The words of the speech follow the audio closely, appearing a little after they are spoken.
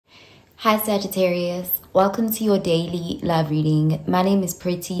Hi Sagittarius, welcome to your daily love reading. My name is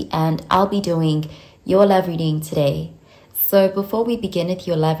Pretty and I'll be doing your love reading today. So before we begin with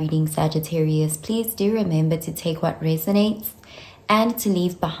your love reading, Sagittarius, please do remember to take what resonates and to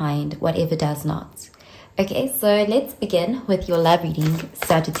leave behind whatever does not. Okay, so let's begin with your love reading,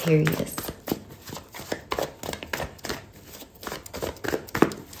 Sagittarius.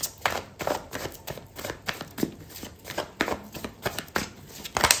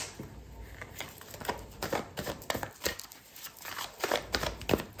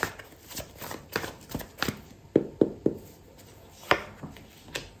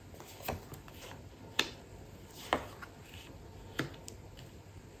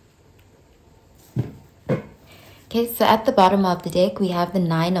 Okay, so at the bottom of the deck, we have the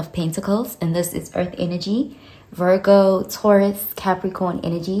Nine of Pentacles, and this is Earth energy, Virgo, Taurus, Capricorn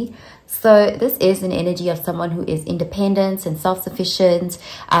energy. So this is an energy of someone who is independent and self-sufficient.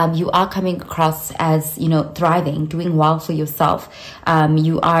 You are coming across as, thriving, doing well for yourself.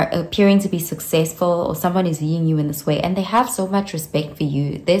 You are appearing to be successful, or someone is viewing you in this way, and they have so much respect for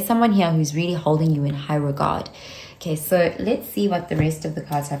you. There's someone here who's really holding you in high regard. Okay, so let's see what the rest of the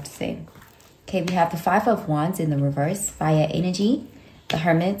cards have to say. Okay, we have the Five of Wands in the reverse, fire energy, the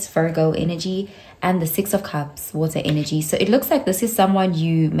Hermit, Virgo energy, and the Six of Cups, water energy. So it looks like this is someone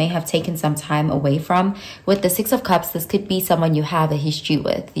you may have taken some time away from. With the Six of Cups, this could be someone you have a history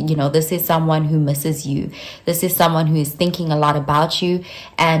with. This is someone who misses you. This is someone who is thinking a lot about you.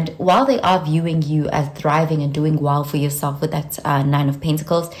 And while they are viewing you as thriving and doing well for yourself with that Nine of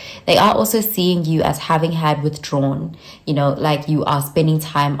Pentacles, they are also seeing you as having had withdrawn. Like you are spending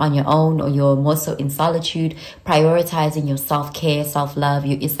time on your own, or you're more so in solitude, prioritizing your self-care, self-love.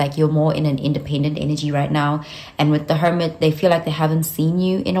 It's like you're more in an independent energy right now. And with the Hermit, they feel like they haven't seen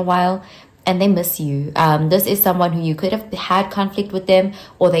you in a while and they miss you. This is someone who you could have had conflict with them,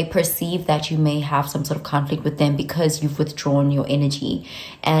 or they perceive that you may have some sort of conflict with them because you've withdrawn your energy.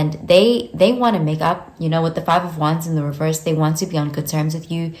 And they want to make up. With the Five of Wands in the reverse, they want to be on good terms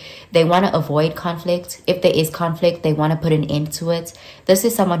with you. They want to avoid conflict. If there is conflict, they want to put an end to it. This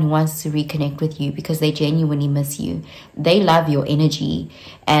is someone who wants to reconnect with you because they genuinely miss you. They love your energy.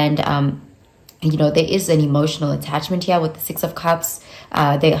 And there is an emotional attachment here with the Six of Cups.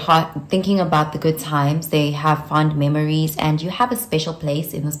 They're thinking about the good times. They have fond memories, and you have a special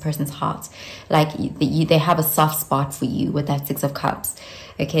place in this person's heart. Like they have a soft spot for you with that Six of Cups.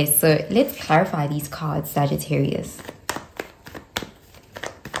 Okay, so let's clarify these cards, Sagittarius.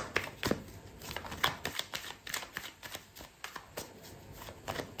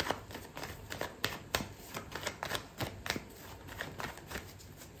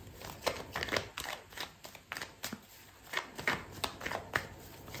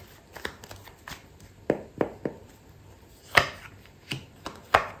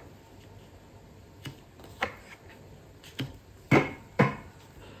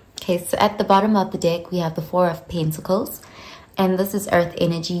 Okay, so at the bottom of the deck, we have the Four of Pentacles. And this is Earth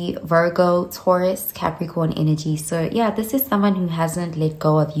energy, Virgo, Taurus, Capricorn energy. So yeah, this is someone who hasn't let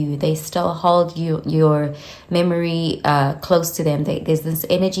go of you. They still hold your memory close to them. There's this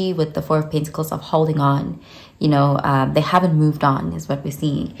energy with the Four of Pentacles of holding on. They haven't moved on is what we're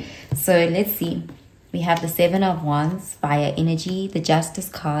seeing. So let's see. We have the Seven of Wands, fire energy, the Justice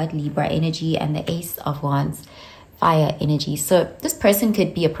card, Libra energy, and the Ace of Wands, fire energy. So this person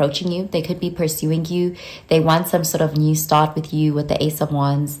could be approaching you. They could be pursuing you. They want some sort of new start with you with the Ace of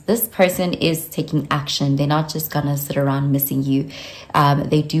Wands. This person is taking action. They're not just gonna sit around missing you.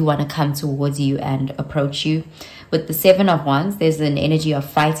 They do want to come towards you and approach you. With the Seven of Wands, there's an energy of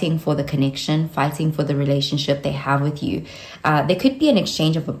fighting for the connection, fighting for the relationship they have with you. There could be an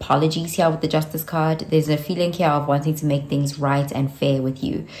exchange of apologies here with the Justice card. There's a feeling here of wanting to make things right and fair with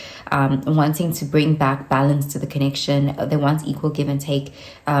you, wanting to bring back balance to the connection. They want equal give and take.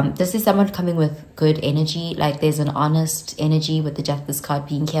 This is someone coming with good energy. Like there's an honest energy with the Justice card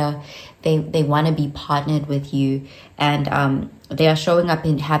being here. They want to be partnered with you, and they are showing up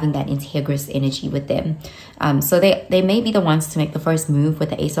in having that integrous energy with them. So they may be the ones to make the first move with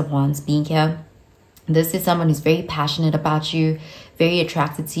the Ace of Wands being here. This is someone who's very passionate about you, very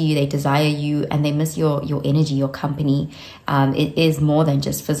attracted to you. They desire you, and they miss your energy, your company. It is more than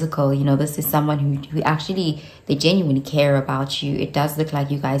just physical. This is someone who actually, they genuinely care about you. It does look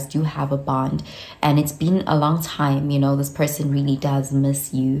like you guys do have a bond, and it's been a long time. This person really does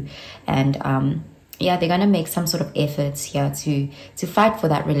miss you. And yeah, they're gonna make some sort of efforts here to fight for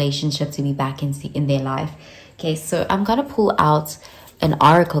that relationship to be back in their life. Okay, so I'm gonna pull out an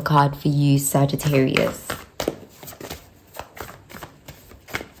oracle card for you, Sagittarius.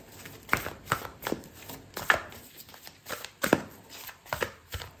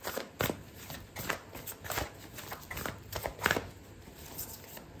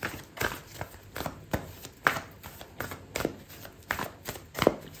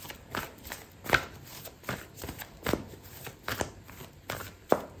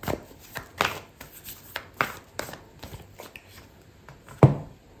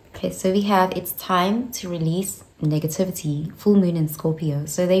 Okay, so we have it's time to release negativity, full moon in Scorpio.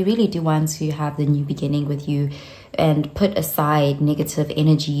 So they really do want to have the new beginning with you and put aside negative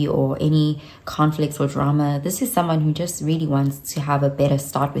energy or any conflicts or drama. This is someone who just really wants to have a better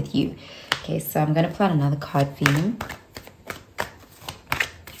start with you. Okay, so I'm going to pull out another card for you.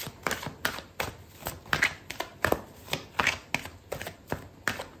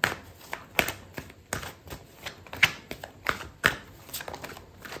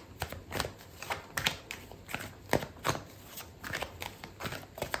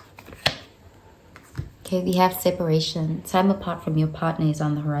 Okay, we have separation. Time apart from your partner is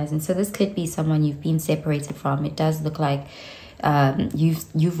on the horizon. So this could be someone you've been separated from. It does look like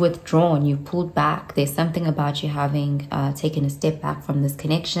you've withdrawn, you've pulled back. There's something about you having taken a step back from this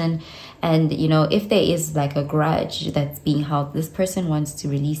connection. And, you know, if there is like a grudge that's being held, this person wants to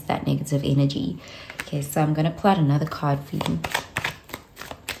release that negative energy. Okay, so I'm going to pull out another card for you.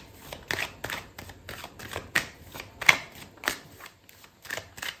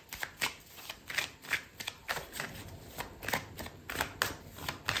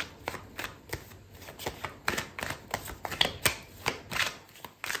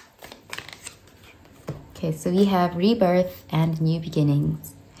 Okay, so we have rebirth and new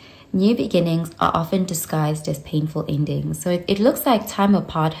beginnings. New beginnings are often disguised as painful endings. So it looks like time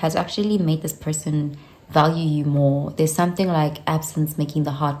apart has actually made this person value you more. There's something like absence making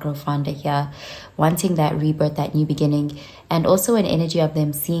the heart grow fonder here, wanting that rebirth, that new beginning, and also an energy of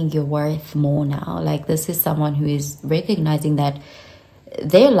them seeing your worth more now. Like this is someone who is recognizing that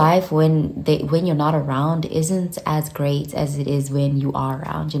their life when you're not around isn't as great as it is when you are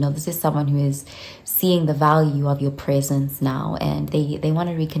around. You know, this is someone who is seeing the value of your presence now, and they want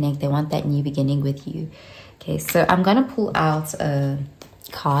to reconnect. They want that new beginning with you. Okay, so I'm gonna pull out a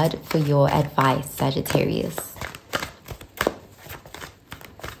card for your advice, Sagittarius.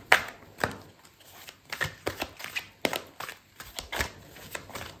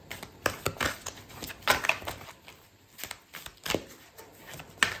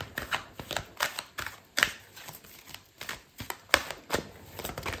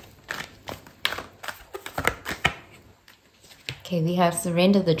 Okay, we have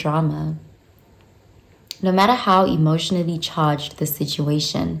surrender the drama. No matter how emotionally charged the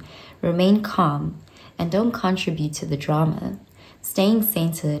situation, remain calm and don't contribute to the drama. Staying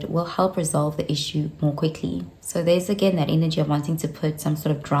centered will help resolve the issue more quickly. So there's again that energy of wanting to put some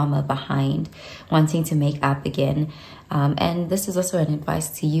sort of drama behind, wanting to make up again. And this is also an advice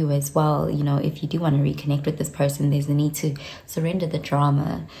to you as well. You know, if you do want to reconnect with this person, there's a need to surrender the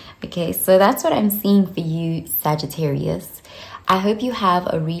drama. Okay, so that's what I'm seeing for you, Sagittarius. I hope you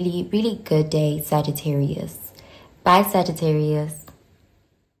have a really, really good day, Sagittarius. Bye, Sagittarius.